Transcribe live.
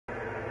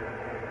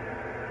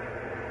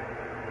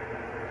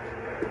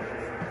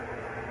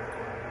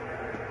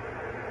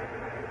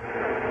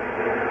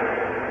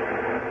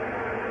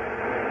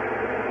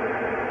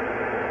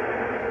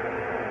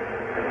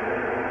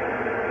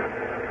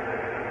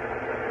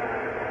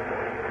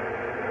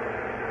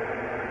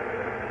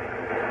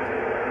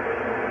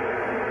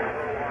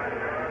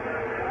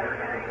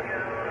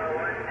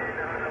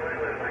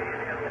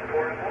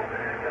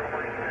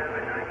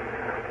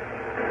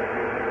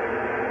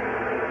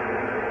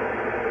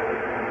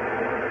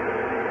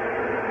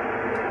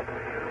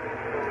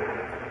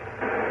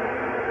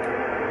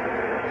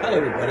Hi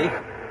everybody,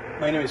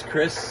 my name is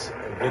Chris,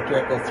 Victor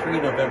Echo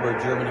 3 November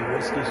Germany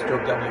Whiskey,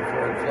 stroke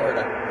W4 in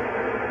Florida.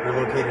 We're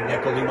located in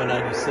Echo Lima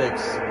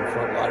 96 in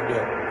Fort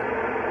Lauderdale.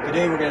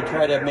 Today we're going to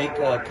try to make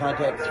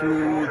contact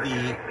through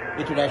the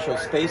International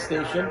Space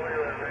Station,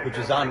 which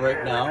is on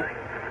right now,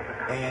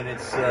 and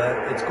it's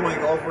going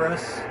over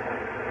us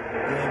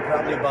in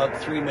probably about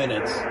 3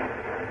 minutes.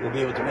 We'll be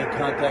able to make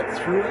contact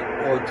through it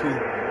or to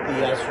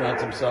the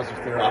astronauts themselves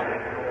if they're up.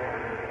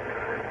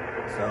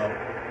 So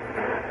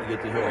you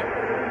get to hear it.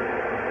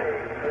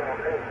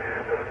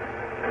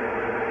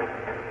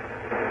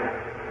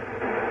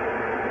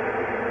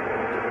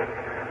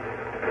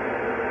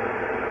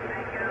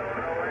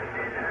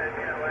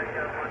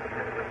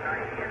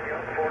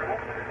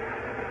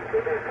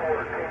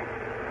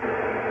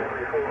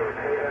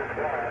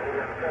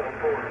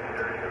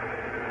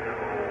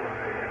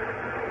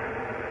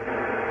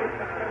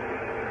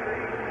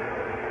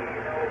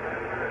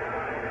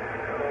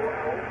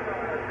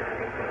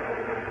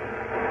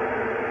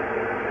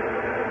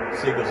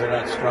 Signals are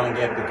not strong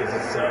yet because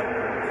it's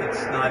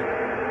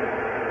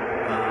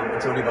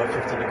only about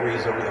 50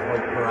 degrees over the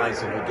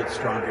horizon. It'll get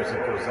stronger as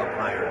it goes up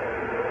higher.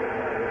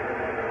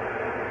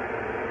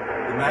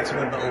 The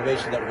maximum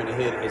elevation that we're going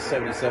to hit is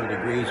 77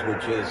 degrees,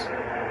 which is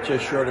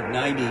just short of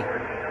 90,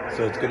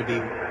 so it's going to be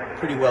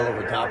pretty well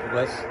over top of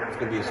us. It's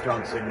going to be a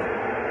strong signal.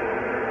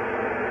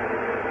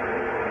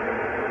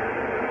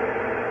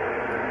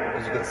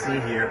 As you can see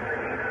here,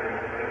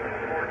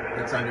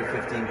 it's under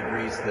 15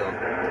 degrees still.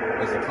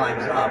 As it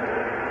climbs up,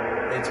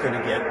 it's going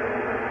to get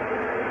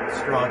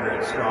stronger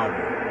and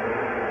stronger.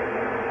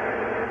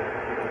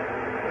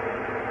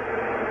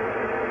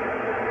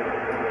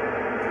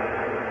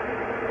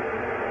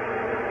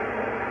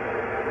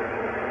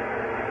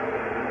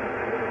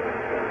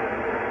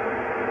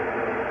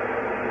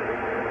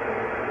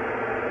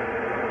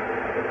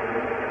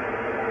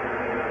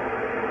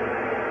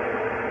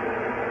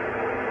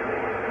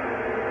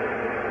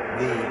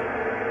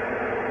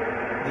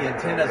 The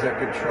antennas are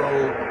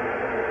controlled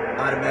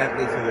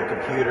automatically through the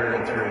computer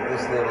and through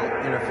this little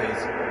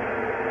interface.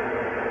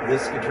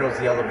 This controls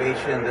the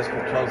elevation, this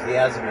controls the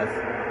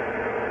azimuth.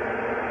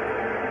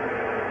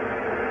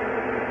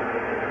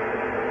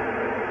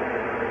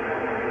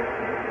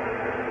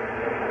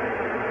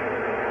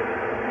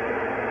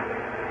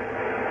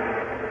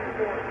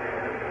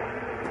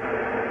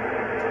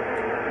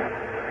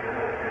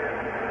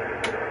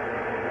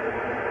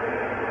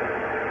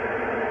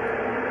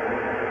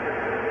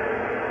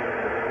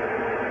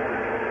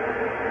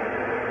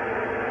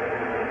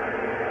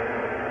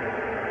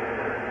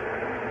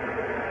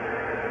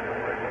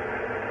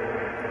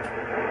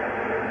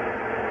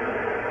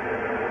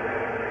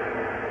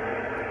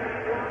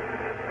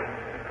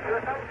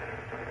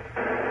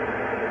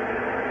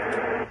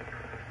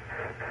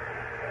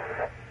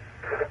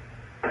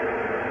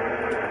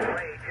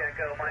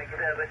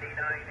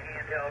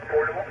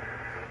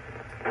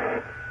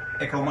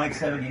 Echo Mike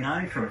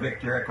 79 from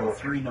Victor Echo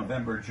 3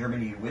 November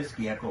Germany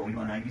Whiskey, Echo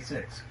Lima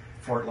 96,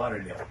 Fort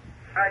Lauderdale.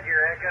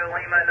 Roger, Echo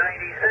Lima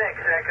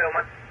 96, Echo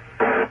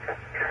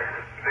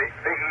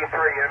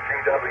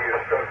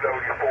VE3NGW, stroke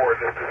W4,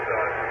 this is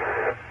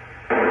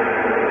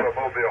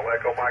Mobile,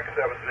 Echo Mike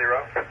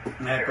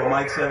 70. Echo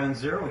Mike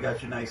 70, we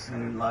got you nice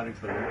and loud and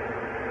clear.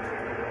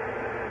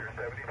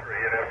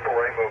 73 and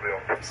F4A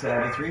Mobile.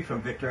 73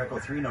 from Victor Echo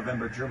 3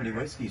 November Germany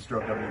Whiskey,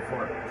 stroke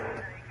W4.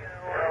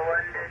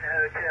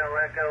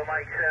 Echo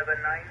Mike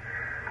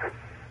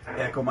 79.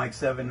 Echo Mike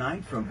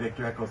 79 from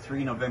Victor Echo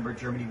 3 November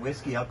Germany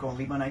Whiskey, Echo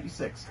Lima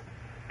 96.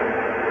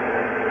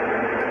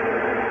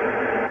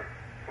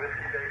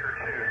 Whiskey Shaker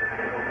 2.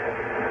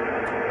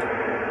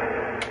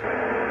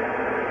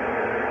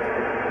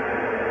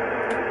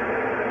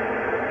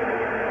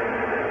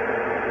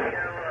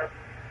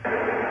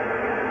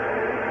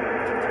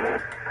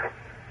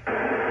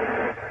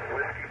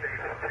 Whiskey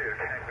Basin 2,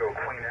 Tango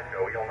Queen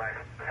Echo, you'll nice.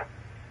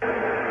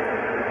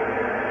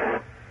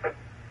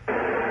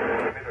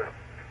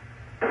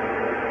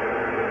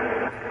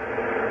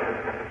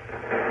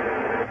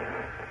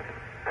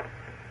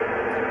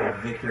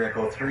 Victor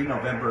Echo 3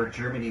 November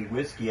Germany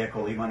Whiskey,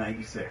 Echo Lima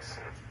 96.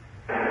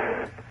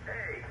 Hey,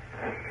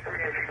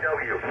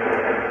 VE3NGW,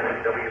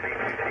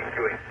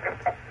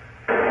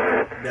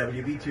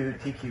 WB2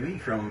 TQE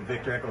from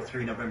Victor Echo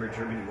 3 November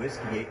Germany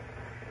Whiskey,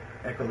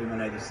 Echo Lima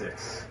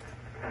 96.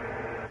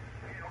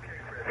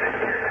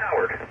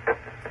 Howard.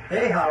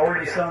 Hey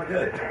Howard, you sound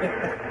good. Cool. All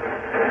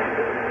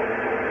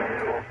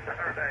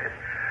right.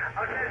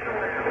 I'll catch you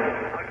later.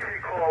 I'll give you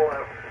a call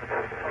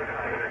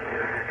sometime this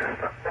year.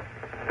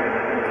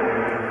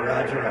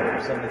 Roger,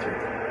 73.